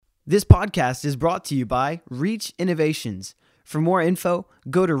This podcast is brought to you by Reach Innovations. For more info,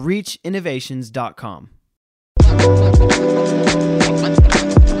 go to reachinnovations.com.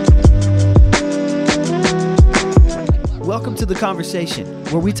 Welcome to The Conversation,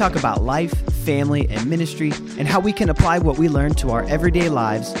 where we talk about life, family, and ministry, and how we can apply what we learn to our everyday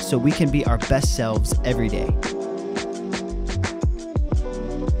lives so we can be our best selves every day.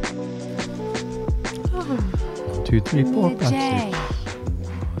 Two, three, four, five, J. six.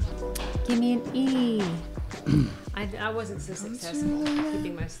 Give me an E. I wasn't so successful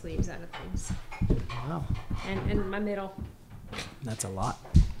keeping my sleeves out of things. Wow, And my middle. that's a lot.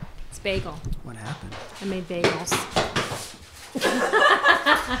 It's bagel. What happened? I made bagels.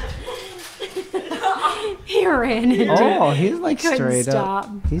 He ran into Oh, he's like couldn't straight stop.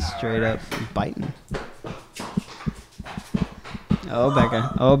 up. He's straight up biting. Oh,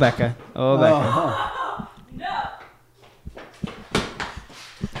 Becca. Oh, Becca. Oh, Becca.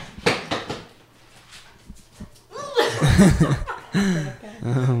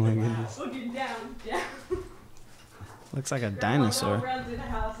 Oh my goodness. Down. Looks like a dinosaur. Run through the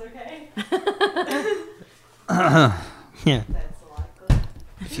house, okay? Yeah.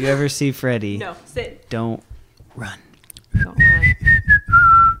 If you ever see Freddy, No, sit. don't run. Don't run.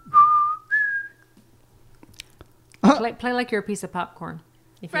 Play like you're a piece of popcorn.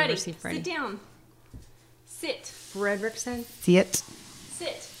 If you Freddie, ever see Freddie. sit down. Sit. Fredrickson, See it?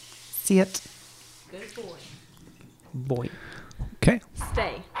 Sit. See it? Good boy. Boy. Okay,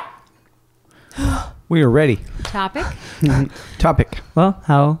 Stay. we are ready. topic. Topic. Well,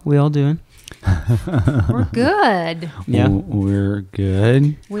 how we all doing? We're good. Yeah. We're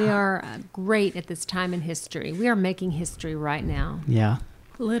good. We are great at this time in history. We are making history right now. Yeah.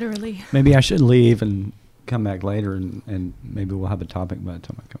 Literally. Maybe I should leave and come back later, and maybe we'll have a topic by the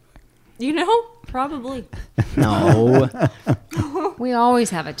time I come back. You know? Probably. No. We always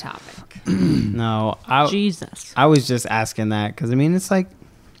have a topic. No. Jesus. I was just asking that because, I mean, it's like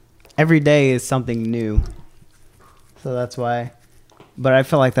every day is something new. So that's why. But I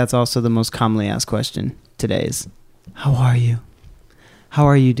feel like that's also the most commonly asked question today is, how are you? How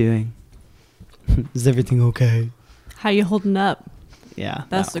are you doing? Is everything okay? How you holding up? Yeah.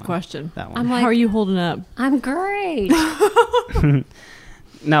 That's that the one. question. That one. I'm like, How are you holding up? I'm great.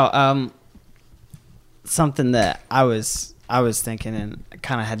 No, something that I was thinking, and I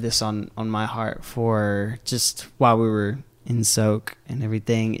kind of had this on my heart for just while we were in soak and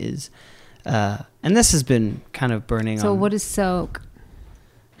everything is, and this has been kind of burning on. So what is soak?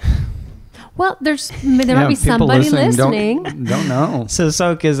 Well, there might Yeah, be people somebody listening. Don't know. So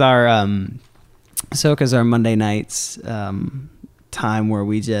soak is our Monday nights time where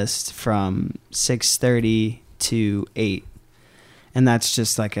we just from 6:30 to 8. And that's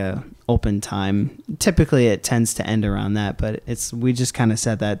just like a open time. Typically it tends to end around that, but we just kind of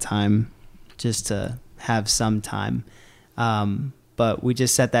set that time just to have some time. But we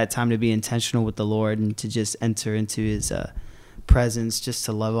just set that time to be intentional with the Lord and to just enter into his presence, just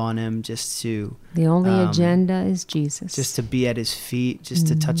to love on him, just to The only agenda is Jesus. just to be at his feet, just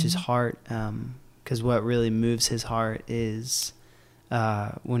to touch his heart. Because what really moves his heart is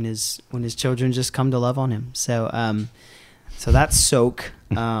when his children just come to love on him. So that's soak.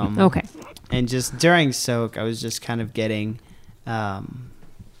 okay. And just during soak, I was just kind of getting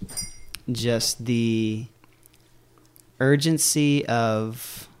just the urgency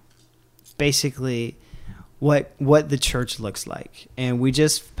of basically what the church looks like. And we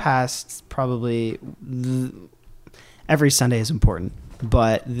just passed probably every Sunday is important,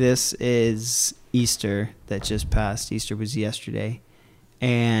 but this is Easter that just passed. Easter was yesterday,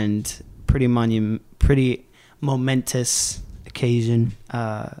 and pretty momentous occasion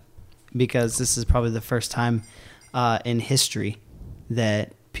because this is probably the first time in history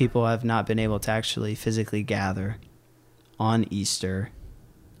that people have not been able to actually physically gather on Easter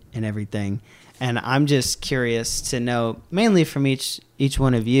and everything. And I'm just curious to know, mainly from each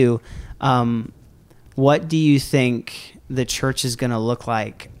one of you, what do you think the church is going to look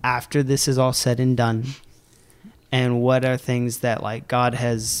like after this is all said and done? And what are things that like God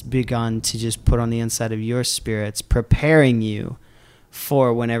has begun to just put on the inside of your spirits, preparing you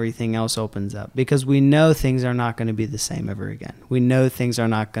for when everything else opens up? Because we know things are not going to be the same ever again. We know things are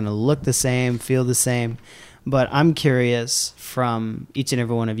not going to look the same, feel the same. But I'm curious from each and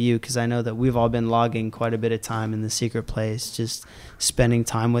every one of you, because I know that we've all been logging quite a bit of time in the secret place, just spending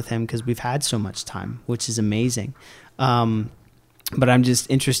time with him because we've had so much time, which is amazing. But I'm just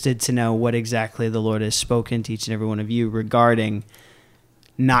interested to know what exactly the Lord has spoken to each and every one of you regarding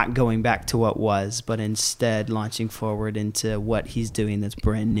not going back to what was, but instead launching forward into what he's doing that's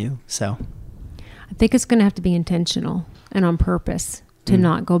brand new. So I think it's going to have to be intentional and on purpose. to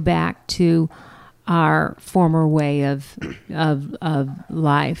not go back to our former way of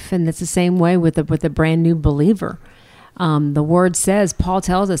life. And it's the same way with a brand new believer. The word says, Paul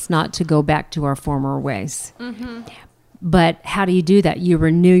tells us not to go back to our former ways. But how do you do that? You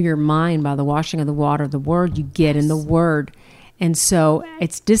renew your mind by the washing of the water of the word. You get in the word. And so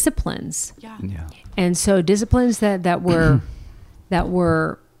it's disciplines. Yeah. Yeah. And so disciplines that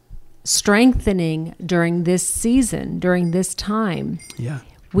were strengthening during this season, during this time. Yeah.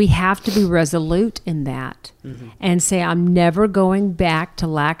 We have to be resolute in that and say, I'm never going back to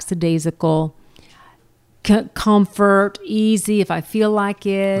lackadaisical comfort, easy. If I feel like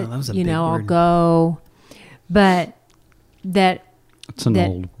it, Well, that was a big I'll word. go. But It's an that-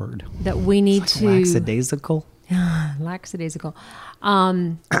 old word. that we need to Lackadaisical. lackadaisical.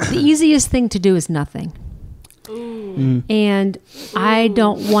 The easiest thing to do is nothing. And I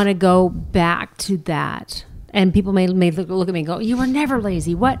don't want to go back to that. And people may look at me and go, you were never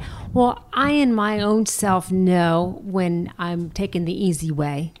lazy. What? Well, I in my own self know when I'm taking the easy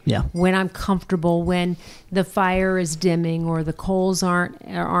way. Yeah. When I'm comfortable, when the fire is dimming or the coals aren't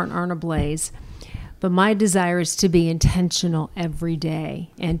ablaze. But my desire is to be intentional every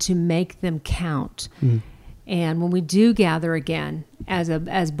day and to make them count. And when we do gather again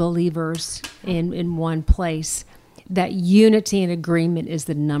as believers in one place, that unity and agreement is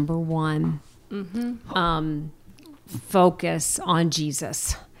the number one focus on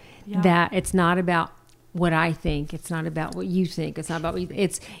Jesus. Yeah. That it's not about what I think. It's not about what you think. It's not about what you,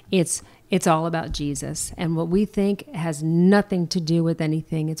 it's all about Jesus. And what we think has nothing to do with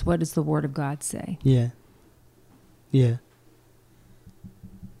anything. It's what does the Word of God say? Yeah. Yeah.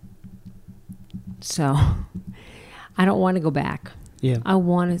 So I don't want to go back. Yeah. I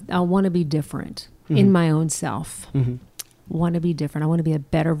want to be different in my own self. Want to be different. I want to be a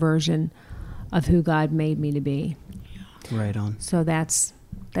better version of who God made me to be. Right on. So that's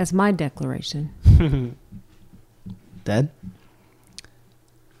my declaration. Dad?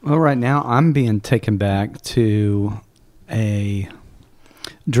 Well, right now I'm being taken back to a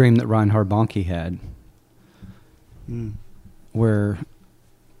dream that Reinhard Bonnke had, where,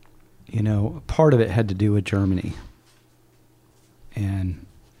 part of it had to do with Germany and,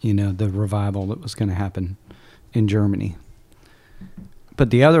 the revival that was going to happen in Germany. But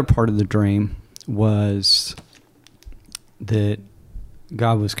the other part of the dream was that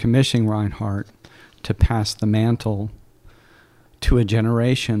God was commissioning Reinhard to pass the mantle to a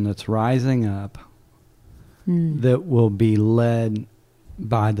generation that's rising up that will be led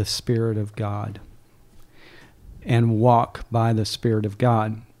by the Spirit of God and walk by the Spirit of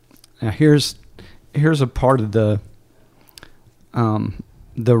God. Now here's a part of the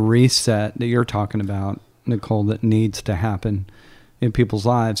reset that you're talking about, Nicole, that needs to happen in people's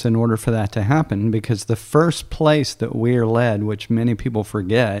lives in order for that to happen, because the first place that we are led, which many people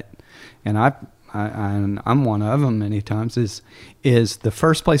forget, and I'm one of them many times, is the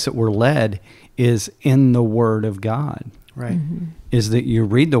first place that we're led is in the Word of God. Right. Is that you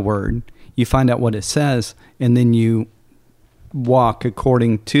read the Word, you find out what it says, and then you walk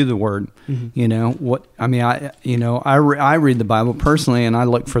according to the Word. I read the Bible personally, and I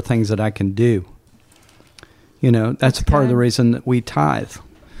look for things that I can do. That's part of the reason that we tithe.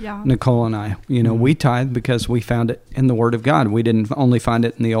 Yeah. Nicole and I, we tithe because we found it in the Word of God. We didn't only find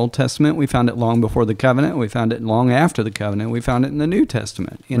it in the Old Testament. We found it long before the covenant. We found it long after the covenant. We found it in the New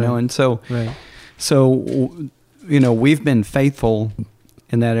Testament, and so, Right. we've been faithful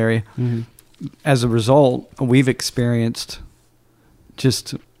in that area. As a result, we've experienced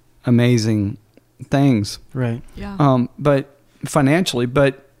just amazing things. Right. Yeah. But financially,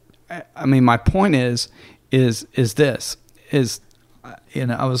 my point is this,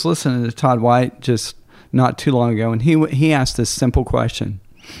 I was listening to Todd White just not too long ago, and he asked this simple question,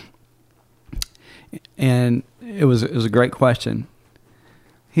 and it was a great question.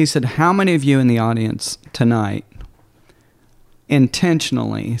 He said, how many of you in the audience tonight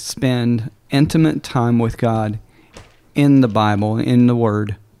intentionally spend intimate time with God in the Bible, in the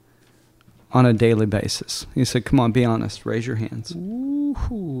Word, on a daily basis? He said, come on, be honest, raise your hands.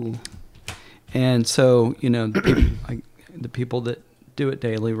 Ooh. And so, the people that do it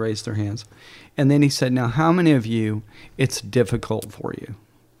daily raise their hands. And then he said, now, how many of you, it's difficult for you?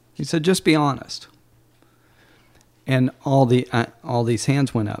 He said, just be honest. And all these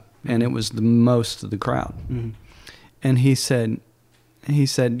hands went up, and it was the most of the crowd. And he said,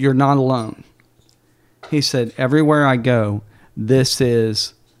 you're not alone. He said, everywhere I go, this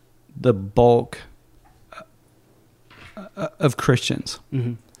is the bulk of Christians.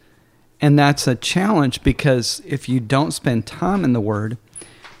 And that's a challenge, because if you don't spend time in the Word,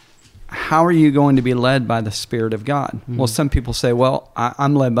 how are you going to be led by the Spirit of God? Mm-hmm. Well, some people say, well,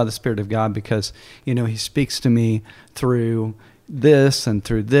 I'm led by the Spirit of God because, he speaks to me through this and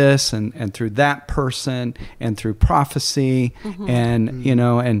through this and through that person and through prophecy and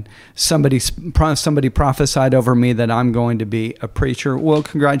and somebody prophesied over me that I'm going to be a preacher. Well,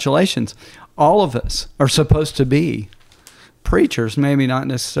 congratulations. All of us are supposed to be preachers, maybe not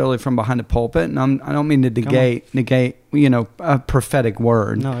necessarily from behind the pulpit, and I don't mean to negate a prophetic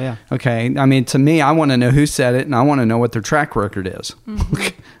word. No, yeah. Okay, I mean, to me, I want to know who said it, and I want to know what their track record is.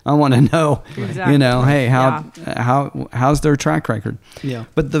 I want to know, Exactly. hey, how's their track record? Yeah.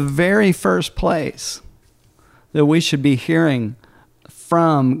 But the very first place that we should be hearing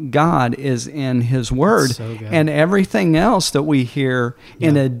from God is in His Word, So good. and everything else that we hear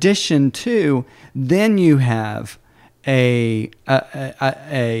in addition to, then you have a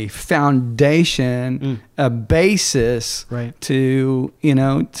foundation, a basis Right. to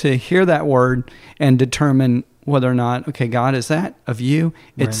hear that word and determine whether or not, okay, God, is that of you?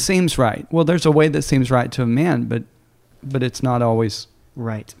 It Right. seems right. Well, there's a way that seems right to a man, but it's not always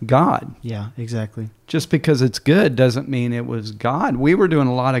Right. God. Yeah, exactly. Just because it's good doesn't mean it was God. We were doing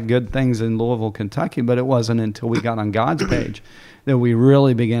a lot of good things in Louisville, Kentucky, but it wasn't until we got on God's page that we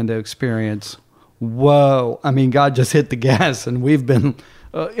really began to experience, whoa, I mean, God just hit the gas, and we've been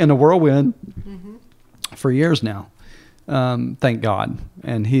in a whirlwind for years now. Thank God.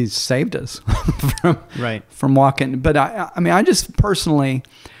 And He's saved us from walking. But I mean, I just personally,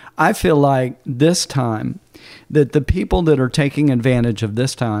 I feel like this time that the people that are taking advantage of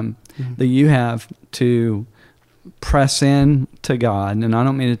this time that you have to press in to God, and I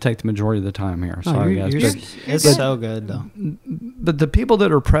don't mean to take the majority of the time here. Sorry, guys. It's so good, though. But the people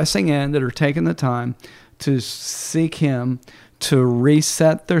that are pressing in, that are taking the time to seek Him, to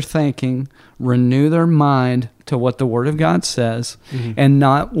reset their thinking, renew their mind to what the Word of God says, and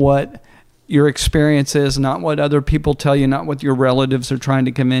not what your experience is, not what other people tell you, not what your relatives are trying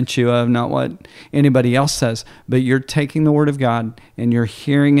to convince you of, not what anybody else says, but you're taking the Word of God and you're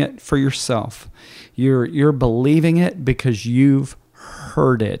hearing it for yourself. You're believing it because you've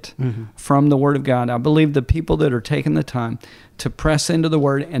heard it from the Word of God. I believe the people that are taking the time to press into the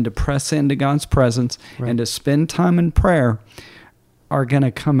Word and to press into God's presence and to spend time in prayer are going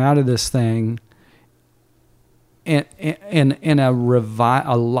to come out of this thing in a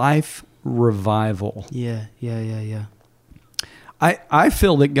life revival. Yeah. I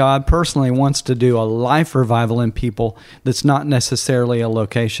feel that God personally wants to do a life revival in people that's not necessarily a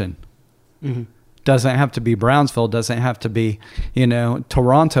location. Doesn't have to be Brownsville, doesn't have to be,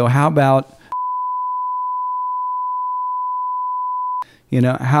 Toronto. How about,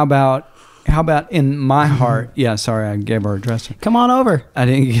 how about in my heart? Yeah, sorry, I gave our address. Come on over. I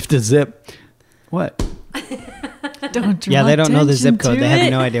didn't give the zip. What? Don't draw Yeah, they don't know the zip attention code. to They have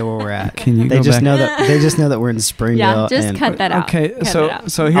it. no idea where we're at. Can you They go just back? know that they just know that we're in Springdale. Yeah, just and cut that out. Okay, Cut so it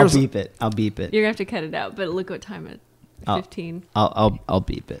out. so I'll here's beep it. I'll beep it. You're gonna have to cut it out. But look what time it. Oh. 15. I'll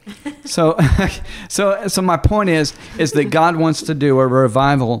beep it. so my point is that God wants to do a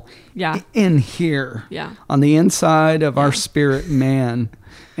revival Yeah. in here, Yeah. on the inside of our spirit man,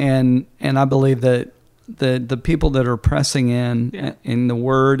 and I believe that the people that are pressing in the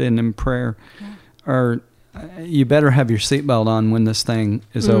Word and in prayer are, you better have your seatbelt on when this thing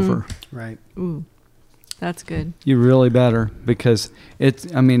is over. Right. Ooh, that's good. You really better, because it's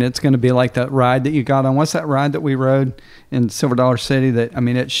going to be like that ride that you got on. What's that ride that we rode in Silver Dollar City that,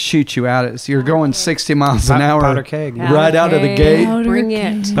 it shoots you out. You're going 60 miles an hour. Powder keg. Right out of the gate. Bring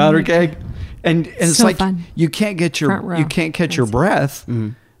it. Powder keg. And it's So like fun. you can't get Front row. your breath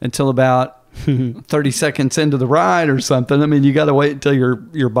until about 30 seconds into the ride or something. You got to wait until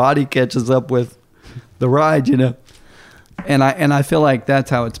your body catches up with the ride, And I feel like that's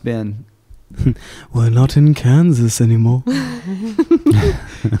how it's been. We're not in Kansas anymore.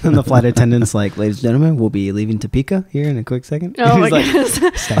 And the flight attendant's like, ladies and gentlemen, we'll be leaving Topeka here in a quick second. Oh my He's like,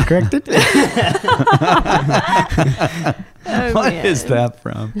 goodness. stand corrected. What is that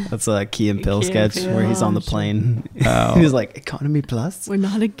from? That's a Key and Peele Key and sketch Peele. where he's on the Oh, sure. plane. Oh. He's like, Economy Plus? We're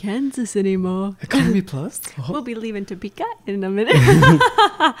not in Kansas anymore. Economy Plus? We'll be leaving Topeka in a minute.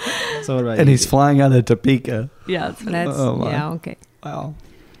 So what about And you? he's flying out of Topeka. Yeah. That's what That's Oh, my. yeah, okay. Wow.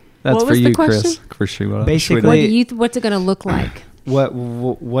 That's What for was the you, Chris. question? For sure. Basically- What do you? What's it going to look like?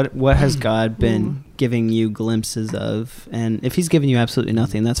 What has God been giving you glimpses of? And if He's giving you absolutely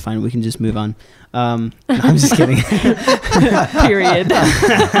nothing, that's fine. We can just move on. I'm just kidding. Period.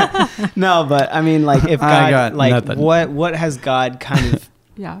 No, but if I God, got nothing. what has God kind of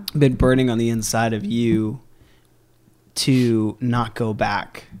Yeah. been burning on the inside of you to not go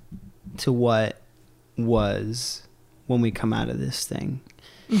back to what was when we come out of this thing?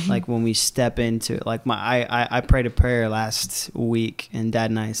 Like when we step into it, like I prayed a prayer last week, and Dad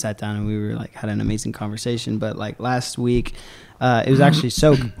and I sat down and we were like, had an amazing conversation. But like last week, it was actually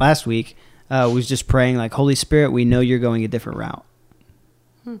last week, was just praying like, Holy Spirit, we know you're going a different route.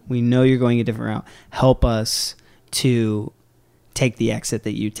 We know you're going a different route. Help us to take the exit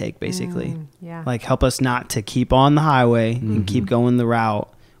that you take, basically. Yeah. Like help us not to keep on the highway and keep going the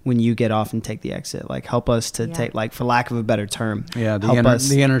route when you get off and take the exit. Like help us to take, like, for lack of a better term,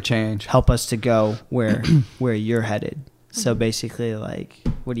 the interchange. Help us to go where you're headed. So basically, like,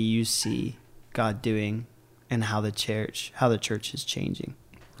 what do you see God doing, and how the church is changing?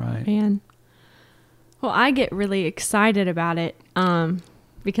 Right. Man. Well, I get really excited about it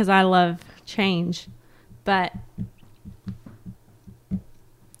because I love change, but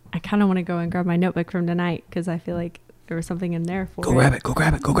I kind of want to go and grab my notebook from tonight because I feel like there was something in there for Go it. grab it. Go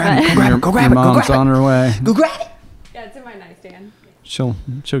grab it. Go But- grab it. Go grab it. Go grab Your it. Go mom's grab on it. her way. Go grab it. Yeah, it's in my nightstand. She'll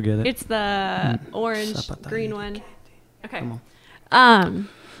get it. It's the orange, green one. Okay. Come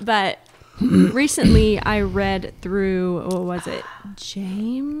But recently I read through, what was it?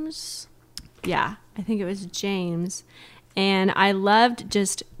 James? Yeah, I think it was James. And I loved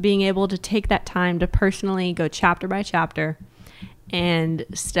just being able to take that time to personally go chapter by chapter and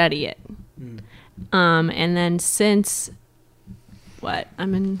study it. And then since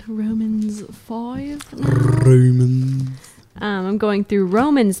I'm in Romans 5 now. I'm going through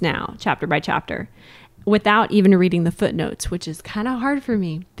Romans now, chapter by chapter, without even reading the footnotes, which is kind of hard for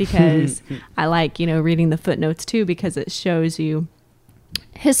me because I like, reading the footnotes too, because it shows you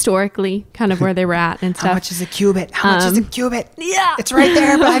historically kind of where they were at and stuff. How much is a cubit? How much is a cubit? Yeah. It's right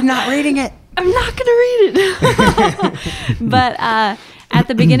there, but I'm not reading it. I'm not going to read it. But at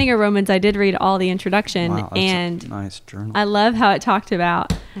the beginning of Romans, I did read all the introduction, Wow, that's and a nice journal. I love how it talked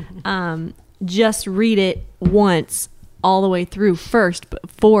about just read it once all the way through first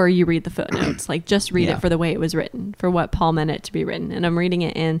before you read the footnotes. Like just read it for the way it was written, for what Paul meant it to be written. And I'm reading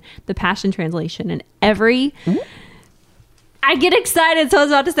it in the Passion Translation, and I get excited, so I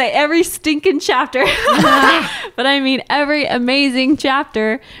was about to say every stinking chapter, but I mean every amazing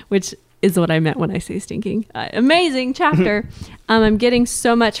chapter, which is what I meant when I say stinking. Amazing chapter. I'm getting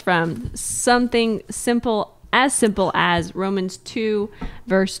so much from something simple as Romans 2,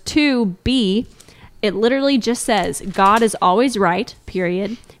 verse 2b. It literally just says, God is always right,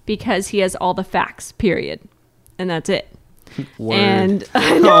 period, because he has all the facts, period. And that's it. Word. And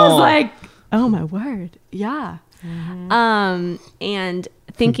I was like, oh my word. Yeah. And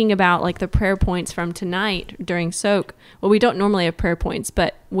thinking about like the prayer points from tonight during soak. Well, we don't normally have prayer points,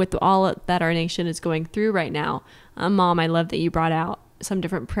 but with all that our nation is going through right now, Mom, I love that you brought out some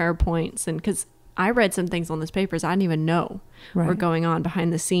different prayer points, and because I read some things on those papers I didn't even know were going on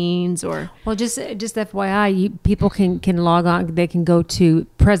behind the scenes. Or just FYI, people can log on. They can go to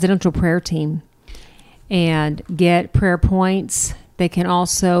Presidential Prayer Team and get prayer points. They can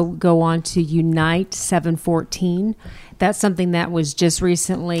also go on to Unite 714. That's something that was just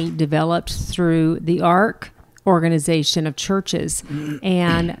recently developed through the ARC organization of churches,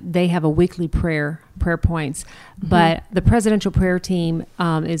 and they have a weekly prayer points. But the Presidential Prayer Team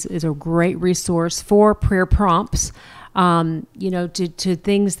is a great resource for prayer prompts, to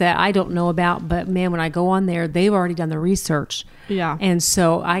things that I don't know about. But man, when I go on there, they've already done the research. Yeah. And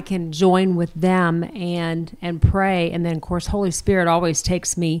so I can join with them and pray. And then, of course, Holy Spirit always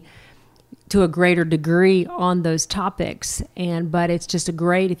takes me to a greater degree on those topics. But it's just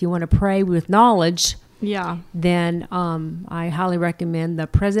if you want to pray with knowledge, then I highly recommend the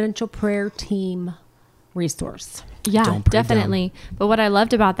Presidential Prayer Team resource. Yeah, definitely. But what I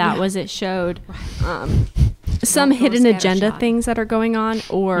loved about that was it showed some hidden agenda things that are going on,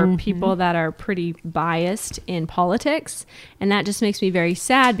 or people that are pretty biased in politics. And that just makes me very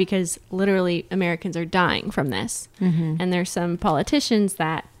sad, because literally Americans are dying from this. And there's some politicians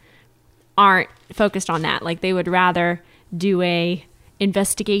that aren't focused on that. Like they would rather do a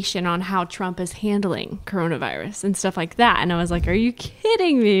investigation on how Trump is handling coronavirus and stuff like that. And I was like, are you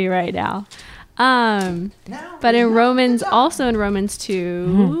kidding me right now? But in Romans, also in Romans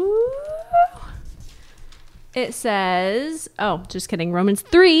 2, it says, just kidding. Romans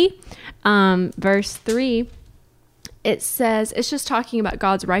 3, verse 3, it says, it's just talking about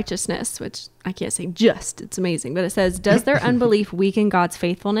God's righteousness, which I can't say just, it's amazing. But it says, does their unbelief weaken God's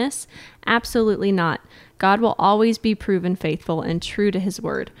faithfulness? Absolutely not. God will always be proven faithful and true to his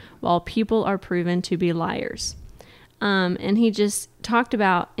word, while people are proven to be liars. And he just talked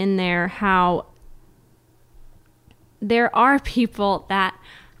about in there how there are people that,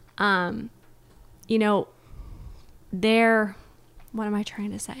 what am I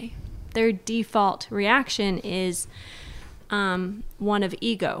trying to say? Their default reaction is one of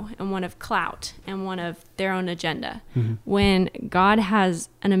ego and one of clout and one of their own agenda, when God has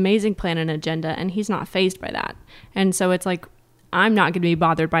an amazing plan and agenda, and he's not fazed by that. And so it's like, I'm not going to be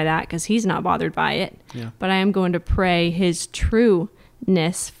bothered by that because he's not bothered by it. Yeah. But I am going to pray his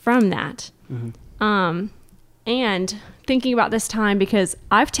trueness from that. And thinking about this time, because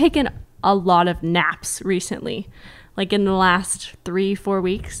I've taken a lot of naps recently, like in the last 3-4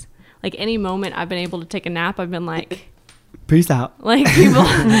 weeks. Like any moment I've been able to take a nap, I've been like, peace out. Like people,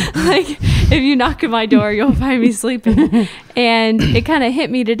 like if you knock at my door, you'll find me sleeping. And it kind of hit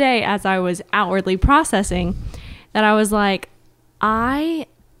me today as I was outwardly processing that I was like, I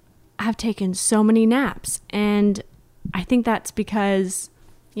have taken so many naps. And I think that's because,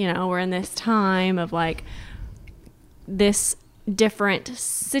 you know, we're in this time of like this different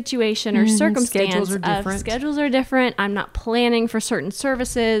situation or circumstance. Schedules are different. I'm not planning for certain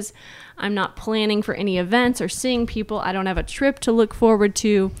services. I'm not planning for any events or seeing people. I don't have a trip to look forward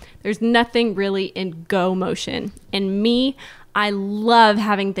to. There's nothing really in go motion. And me, I love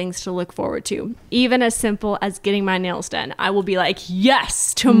having things to look forward to, even as simple as getting my nails done. I will be like,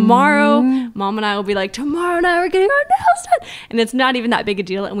 yes, tomorrow. Mom and I will be like, tomorrow night we're getting our nails done. And it's not even that big a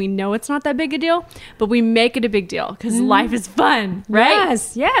deal. And we know it's not that big a deal, but we make it a big deal because life is fun, right?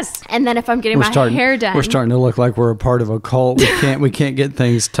 Yes. And then if I'm getting my hair done. We're starting to look like we're a part of a cult. We can't get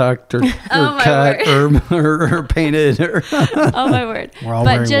things tucked or cut or painted. Oh, my word. We're all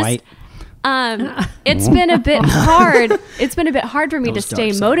wearing white. It's been a bit hard. It's been a bit hard for me to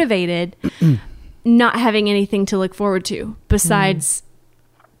stay motivated, not having anything to look forward to besides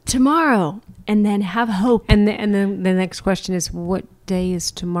tomorrow, and then have hope. And then the next question is, what day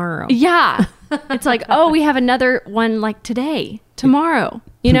is tomorrow? Yeah, it's like, oh, we have another one like today, tomorrow.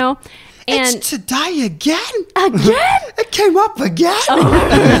 You know. And it's today again? It came up again?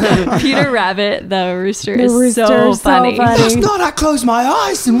 Oh. Peter Rabbit, the rooster, is so funny. Last night I closed my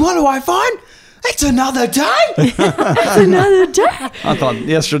eyes and what do I find? It's another day. It's another day. I thought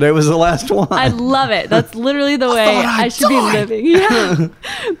yesterday was the last one. I love it. That's literally the way I should be living. Yeah.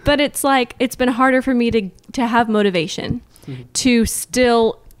 But it's like, it's been harder for me to have motivation to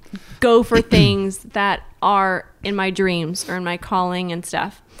still go for things that are in my dreams or in my calling and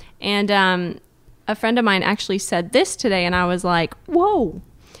stuff. And a friend of mine actually said this today, and I was like, whoa.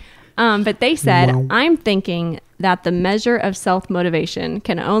 But they said, I'm thinking that the measure of self-motivation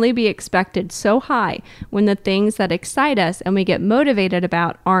can only be expected so high when the things that excite us and we get motivated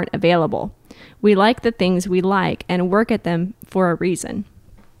about aren't available. We like the things we like and work at them for a reason.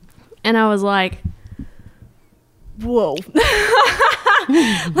 And I was like, whoa.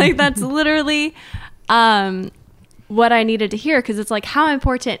 Like, that's literally what I needed to hear, because it's like, how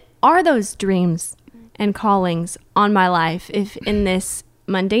important are those dreams and callings on my life if in this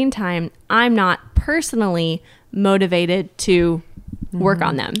mundane time I'm not personally motivated to work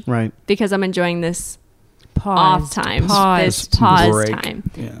on them, right? Because I'm enjoying this pause time.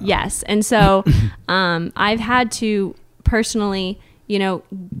 Yeah. Yes. And so I've had to personally,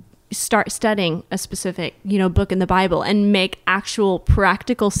 start studying a specific, book in the Bible and make actual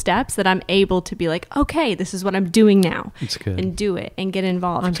practical steps that I'm able to be like, okay, this is what I'm doing now. It's good. And do it and get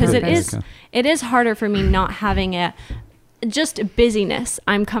involved. Because it is harder for me not having just busyness.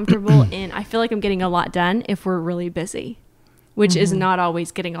 I'm comfortable in, I feel like I'm getting a lot done if we're really busy, which is not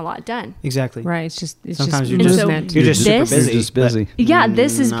always getting a lot done. Exactly. Right. It's just sometimes you're just super busy. You're just busy. Yeah,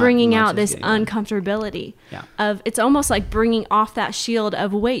 this is bringing out this uncomfortability of, it's almost like bringing off that shield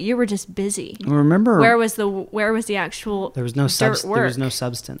of, wait, you were just busy. Remember where was the actual there was no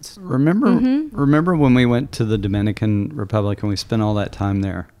substance. Remember when we went to the Dominican Republic and we spent all that time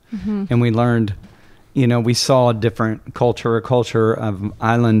there, and we learned, we saw a different culture of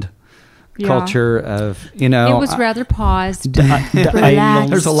island culture of, it was rather paused.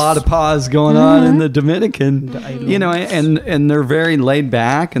 There's a lot of pause going on in the Dominican, and they're very laid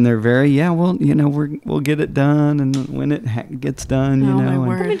back and they're very, we'll get it done, and when it gets done, the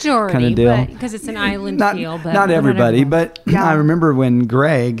majority, kind of deal. Because it's an island feel, but not everybody. But I remember when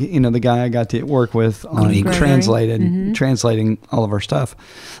Greg, the guy I got to work with on translating all of our stuff,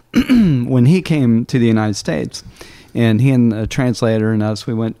 when he came to the United States. And he and the translator and us,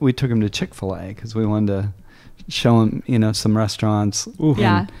 we took him to Chick-fil-A because we wanted to show him, some restaurants. Ooh.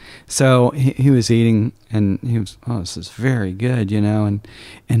 Yeah. And so he was eating, and he was, this is very good,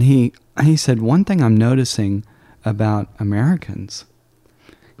 and he said, one thing I'm noticing about Americans,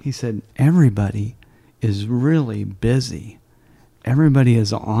 he said, everybody is really busy. Everybody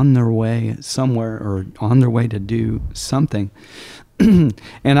is on their way somewhere or on their way to do something. And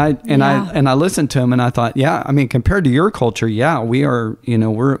I listened to him and I thought, compared to your culture, we are,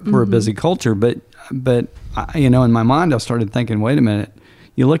 we're a busy culture, but but in my mind, I started thinking, wait a minute.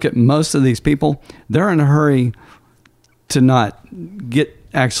 You look at most of these people; they're in a hurry to not get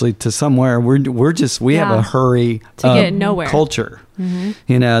actually to somewhere. We have a hurry to get nowhere culture.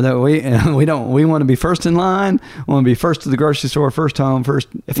 That we want to be first in line. We want to be first to the grocery store, first home, first.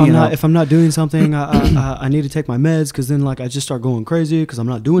 If I'm not doing something, I need to take my meds, because then I just start going crazy because I'm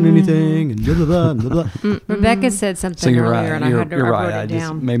not doing anything and blah blah blah blah. Rebecca said something earlier, and I wrote it down.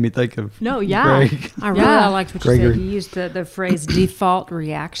 Just made me think of Greg. I really liked what you said. You used the phrase default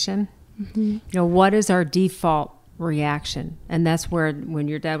reaction. What is our default reaction? And that's where, when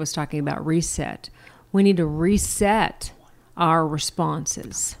your dad was talking about reset, we need to reset our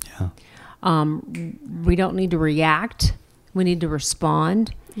responses. We don't need to react. We need to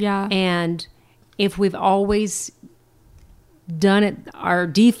respond. Yeah. And if we've always done it our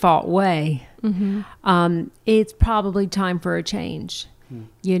default way, it's probably time for a change. And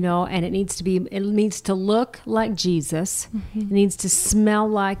it needs to look like Jesus. It needs to smell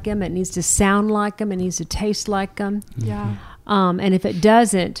like him. It needs to sound like him. It needs to taste like him. Yeah. And if it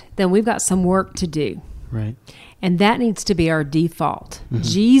doesn't, then we've got some work to do. Right. And that needs to be our default.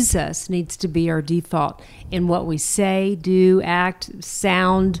 Jesus needs to be our default in what we say, do, act,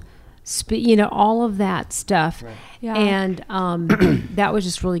 sound, speak, all of that stuff. Right. Yeah. And that was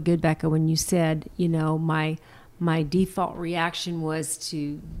just really good, Becca, when you said, my default reaction was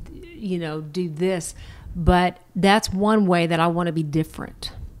to, do this. But that's one way that I want to be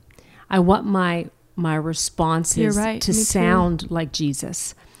different. I want my responses to sound like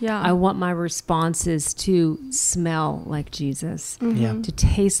Jesus. Yeah. I want my responses to smell like Jesus, to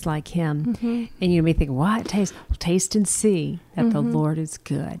taste like him. And you may think, what? Taste? Well, taste and see that the Lord is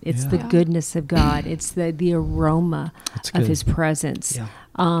good. It's the goodness of God. It's the aroma of his presence. Yeah.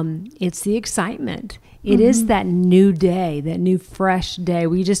 It's the excitement. It is that new day, that new fresh day.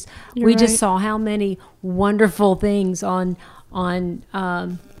 We just saw how many wonderful things on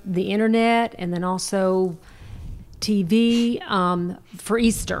the internet, and then also TV for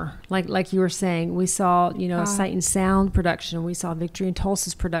Easter, like you were saying. We saw, a Sight and Sound production. We saw Victory in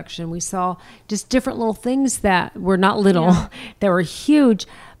Tulsa's production. We saw just different little things that were not little, that were huge,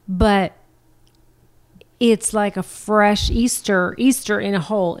 but it's like a fresh Easter in a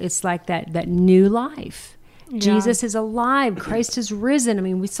whole. It's like that new life. Yeah. Jesus is alive. Christ is risen. I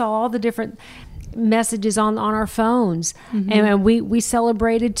mean, we saw all the different messages on our phones, and we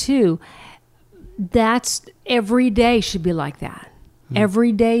celebrated too. That's every day should be like that.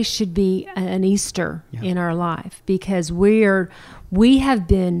 Every day should be an Easter in our life, because we have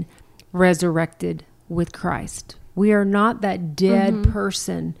been resurrected with Christ. We are not that dead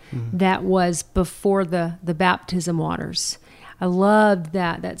person that was before the baptism waters. I loved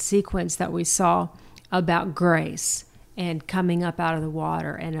that sequence that we saw about grace and coming up out of the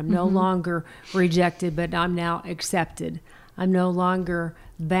water. And I'm no longer rejected, but I'm now accepted. I'm no longer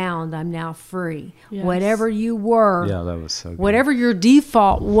bound. I'm now free. Yes. Whatever you were, that was so good. Whatever your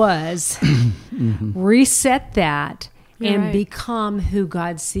default was, reset that and become who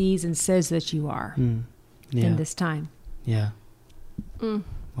God sees and says that you are in this time. Yeah.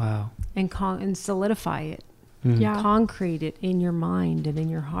 Wow. And solidify it. Concrete it in your mind and in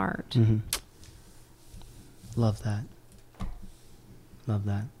your heart. Love that.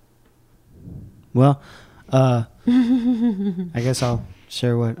 Well, I guess I'll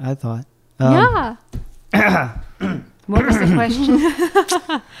share what I thought. What was the question?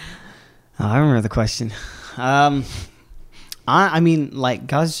 I remember the question. I mean,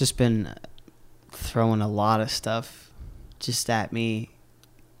 God's just been throwing a lot of stuff just at me,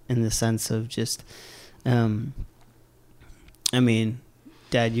 in the sense of just, I mean,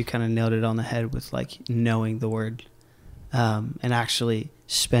 Dad, you kind of nailed it on the head with knowing the word, and actually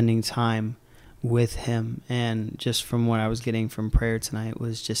spending time with him. And just from what I was getting from prayer tonight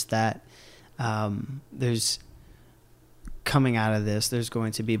was just that there's coming out of this, there's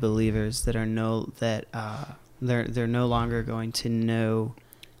going to be believers that they're no longer going to know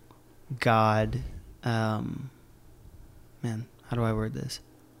God. Man, how do I word this?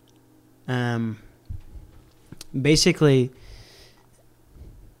 Basically,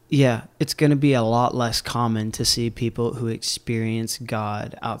 it's going to be a lot less common to see people who experience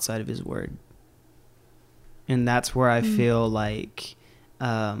God outside of his word. And that's where I feel like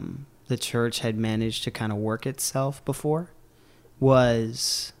the church had managed to kind of work itself before,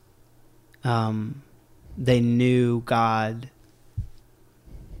 was they knew God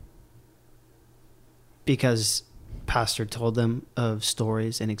because pastor told them of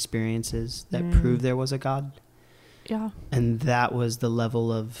stories and experiences that proved there was a God. Yeah. And that was the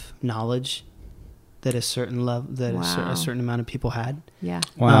level of knowledge that a certain love that Wow. a certain amount of people had. Yeah.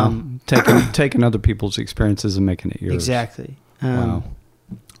 Wow. Taking other people's experiences and making it yours. Exactly. Wow.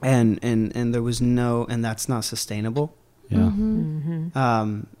 And there was no, and that's not sustainable. Yeah.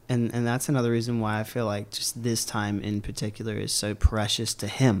 Mm-hmm. And that's another reason why I feel like just this time in particular is so precious to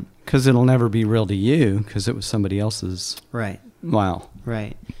him. Because it'll never be real to you because it was somebody else's. Right. Wow.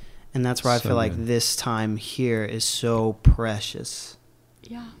 Right. And that's where I So feel like good. this time here is so precious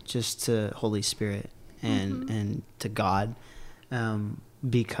Yeah. just to Holy Spirit and to God.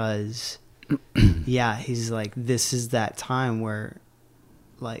 Because yeah, he's like, this is that time where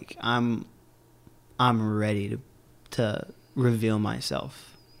like I'm ready to reveal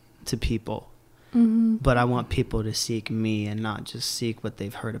myself to people. But I want people to seek me and not just seek what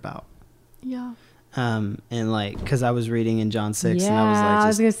they've heard about. Yeah. And like, because I was reading in John 6 and Yeah, I was like, I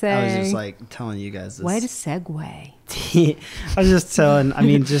was gonna say. I was just like telling you guys this. Way to segue. I was just telling, I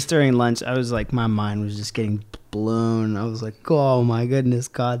mean, just during lunch, I was like, my mind was just getting blown. I was like, oh my goodness,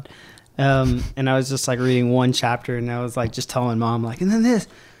 God. And I was just like reading one chapter and I was like, just telling Mom, like, and then this,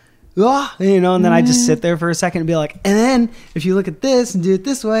 and then I just sit there for a second and be like, and then if you look at this and do it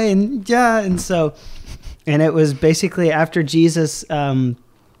this way and and it was basically after Jesus,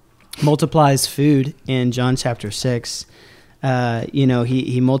 multiplies food in John chapter 6.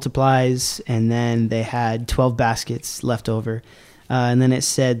 He multiplies and then they had 12 baskets left over. And then it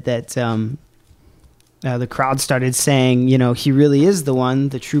said that the crowd started saying, he really is the one,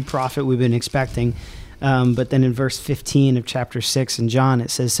 the true prophet we've been expecting. But then in verse 15 of chapter 6 in John, it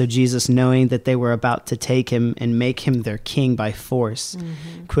says, so Jesus, knowing that they were about to take him and make him their king by force,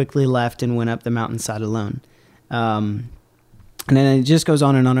 quickly left and went up the mountainside alone. And then it just goes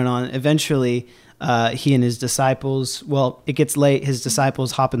on and on and on. Eventually, he and his disciples, well, it gets late. His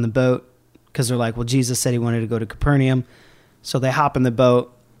disciples hop in the boat because they're like, well, Jesus said he wanted to go to Capernaum. So they hop in the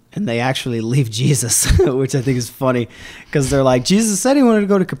boat and they actually leave Jesus, which I think is funny because they're like, Jesus said he wanted to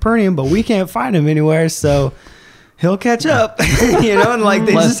go to Capernaum, but we can't find him anywhere. So he'll catch up, and like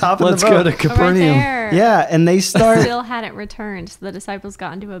they just hop in the boat. Let's go to Capernaum. Yeah. And they start Still hadn't returned, so the disciples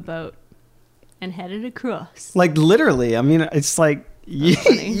got into a boat and headed across. like literally. I mean, it's like you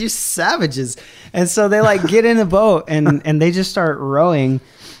savages. And so they like get in a boat and they just start rowing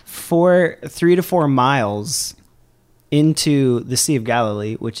 3 to 4 miles into the Sea of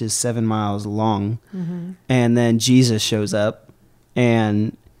Galilee, which is 7 miles long. And then Jesus shows up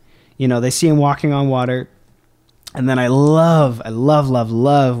and, they see him walking on water. And then I love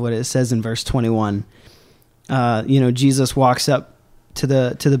what it says in verse 21. Jesus walks up to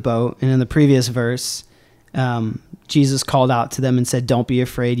the boat, and in the previous verse, Jesus called out to them and said, "Don't be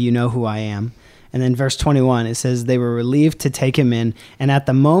afraid, you know who I am." And then verse 21, it says, they were relieved to take him in, and at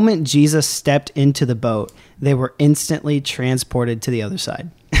the moment Jesus stepped into the boat, they were instantly transported to the other side.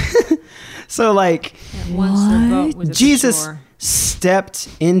 So like, Once the boat was at the Jesus shore. stepped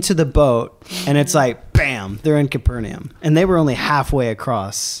into the boat, and it's like, bam, they're in Capernaum, and they were only halfway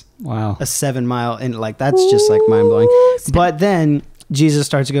across Wow. a 7 mile, and like that's just like mind blowing. But then Jesus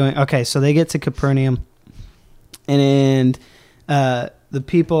starts going, okay, so they get to Capernaum, and the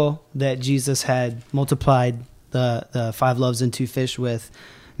people that Jesus had multiplied the 5 loaves and 2 fish with,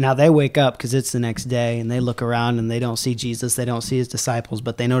 now they wake up because it's the next day, and they look around and they don't see Jesus, they don't see his disciples,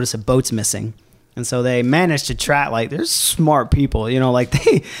 but they notice a boat's missing. And so they managed to track, like, they're smart people, like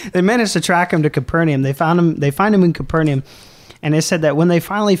they managed to track him to Capernaum. They find him in Capernaum. And it said that when they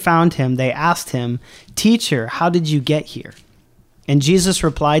finally found him, they asked him, "Teacher, how did you get here?" And Jesus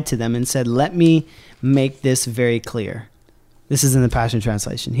replied to them and said, "Let me make this very clear." This is in the Passion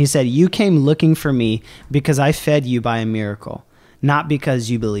Translation. He said, "You came looking for me because I fed you by a miracle, not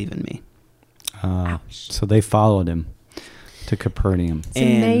because you believe in me." So they followed him to Capernaum. It's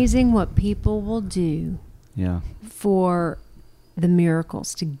amazing what people will do Yeah. for the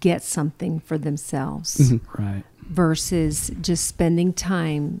miracles to get something for themselves Right. versus just spending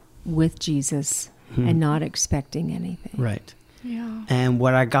time with Jesus and not expecting anything. Right. Yeah. And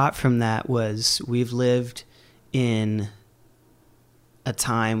what I got from that was we've lived in a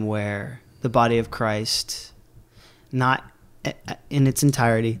time where the body of Christ, not in its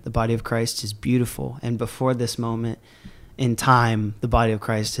entirety, the body of Christ is beautiful. And before this moment in time, the body of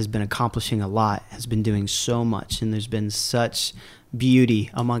Christ has been accomplishing a lot, has been doing so much, and there's been such beauty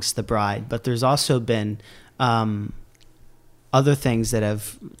amongst the bride. But there's also been other things that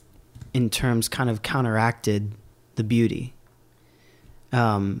have, in terms, kind of counteracted the beauty.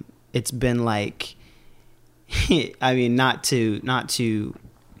 It's been like, I mean, not to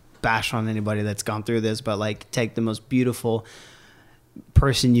bash on anybody that's gone through this, but like take the most beautiful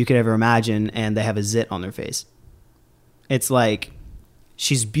person you could ever imagine and they have a zit on their face. It's like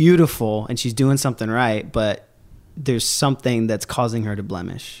she's beautiful and she's doing something right, but there's something that's causing her to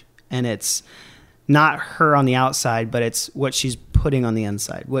blemish. And it's not her on the outside, but it's what she's putting on the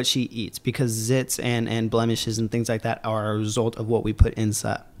inside, what she eats, because zits and blemishes and things like that are a result of what we put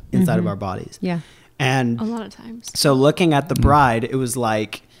inside of our bodies. Yeah. And A lot of times. so looking at the bride, it was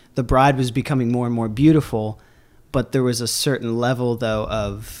like the bride was becoming more and more beautiful, but there was a certain level though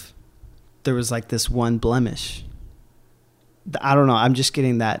of, there was like this one blemish. I don't know. I'm just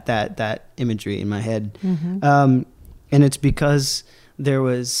getting that imagery in my head. And it's because there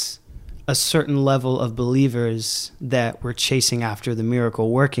was a certain level of believers that were chasing after the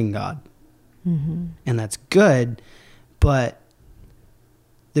miracle working God. And that's good, but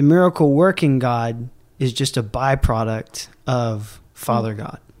the miracle working God is just a byproduct of Father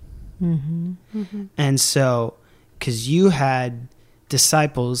God. And so, because you had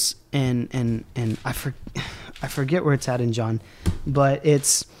disciples and I forget where it's at in John, but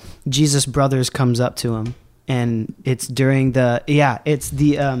it's Jesus' brothers comes up to him, and it's during the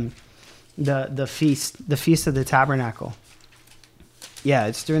feast of the tabernacle. Yeah,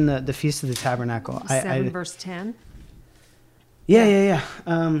 it's during the feast of the tabernacle. 7 verse 10. Yeah.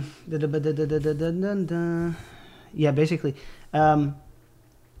 Yeah, basically. And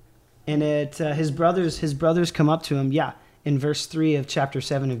it his brothers come up to him. Yeah, in verse 3 of chapter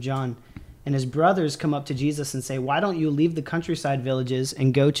 7 of John. And his brothers come up to Jesus and say, "Why don't you leave the countryside villages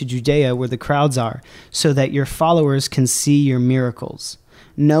and go to Judea where the crowds are, so that your followers can see your miracles?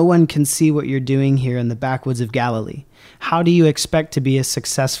 No one can see what you're doing here in the backwoods of Galilee. How do you expect to be as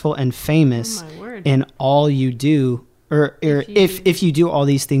successful and famous in all you do, or if you do all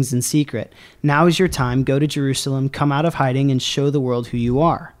these things in secret? Now is your time. Go to Jerusalem, come out of hiding, and show the world who you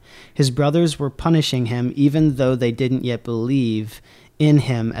are." His brothers were punishing him, even though they didn't yet believe in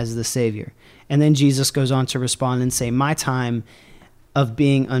him as the Savior. And then Jesus goes on to respond and say, "My time of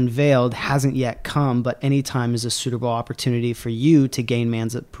being unveiled hasn't yet come, but any time is a suitable opportunity for you to gain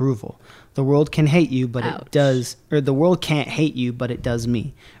man's approval. The world can hate you, but it does, or the world can't hate you, but it does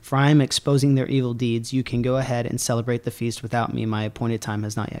me. For I am exposing their evil deeds. You can go ahead and celebrate the feast without me. My appointed time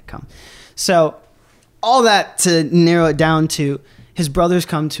has not yet come." So all that to narrow it down to, his brothers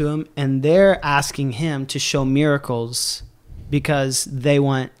come to him and they're asking him to show miracles, because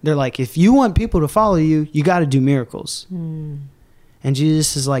they're like, if you want people to follow you, you got to do miracles. And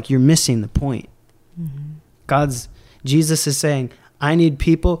Jesus is like, you're missing the point. Jesus is saying, I need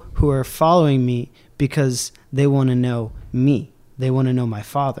people who are following me because they want to know me. They want to know my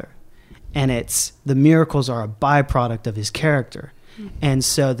Father. And the miracles are a byproduct of his character. And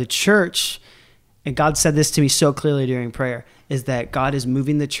so the church, and God said this to me so clearly during prayer, is that God is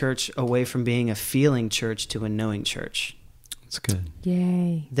moving the church away from being a feeling church to a knowing church. That's good.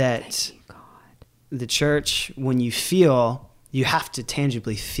 Yay. That Thank you, God. The church, when you feel, you have to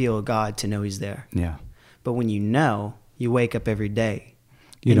tangibly feel God to know he's there. Yeah. But when you know, you wake up every day.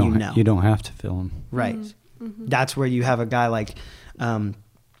 You don't know. You don't have to feel him. Right. That's where you have a guy like,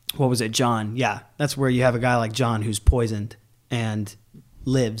 what was it, John? Yeah. That's where you have a guy like John who's poisoned and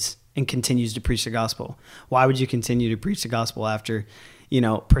lives and continues to preach the gospel. Why would you continue to preach the gospel after,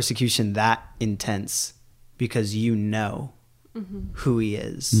 persecution that intense? Because you know who he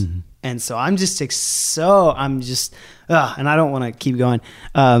is. And so and I don't want to keep going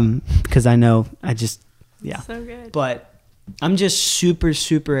because I know So good. But I'm just super,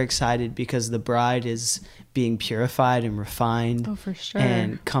 super excited because the bride is being purified and refined. Oh, for sure.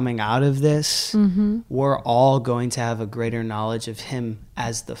 And coming out of this, we're all going to have a greater knowledge of him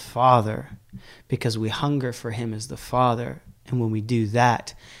as the Father, because we hunger for him as the Father. And when we do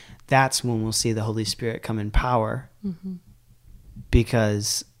that, that's when we'll see the Holy Spirit come in power,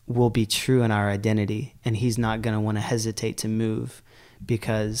 because we'll be true in our identity, and he's not going to want to hesitate to move,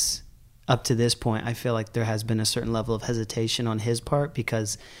 because up to this point, I feel like there has been a certain level of hesitation on his part,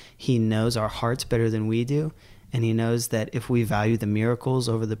 because he knows our hearts better than we do. And he knows that if we value the miracles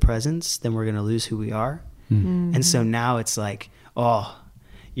over the presence, then we're going to lose who we are. And so now it's like, oh,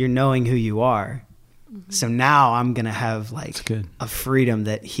 you're knowing who you are. So now I'm going to have a freedom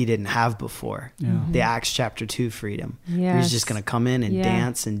that he didn't have before. The Acts chapter 2 freedom. He's just going to come in and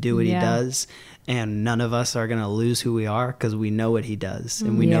dance and do what he does. And none of us are going to lose who we are, because we know what he does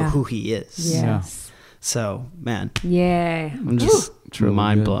and we know who he is. Yes. So, man. Yeah. I'm just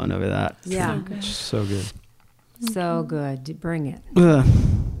mind blown over that. Yeah. So good. So good. Bring it.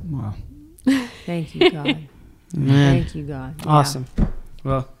 Wow. Thank you, God. Man. Thank you, God. Yeah. Awesome.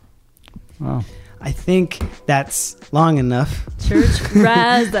 Well, Wow. I think that's long enough. Church,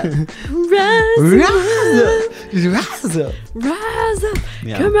 rise up. Rise up. Rise up. Rise up.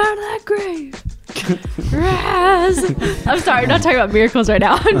 Yeah. Come out of that grave. Rise. I'm sorry, I'm not talking about miracles right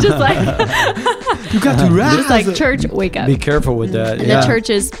now. I'm just like, You got to rise. just like church, wake up. Be careful with that. And Yeah. the church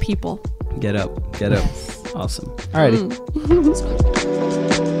is people. Get up. Get up. Awesome. Alrighty.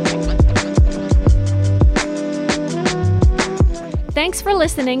 Thanks for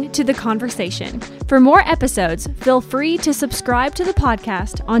listening to The Conversation. For more episodes, feel free to subscribe to the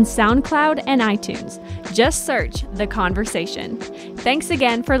podcast on SoundCloud and iTunes. Just search The Conversation. Thanks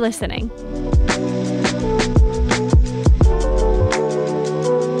again for listening.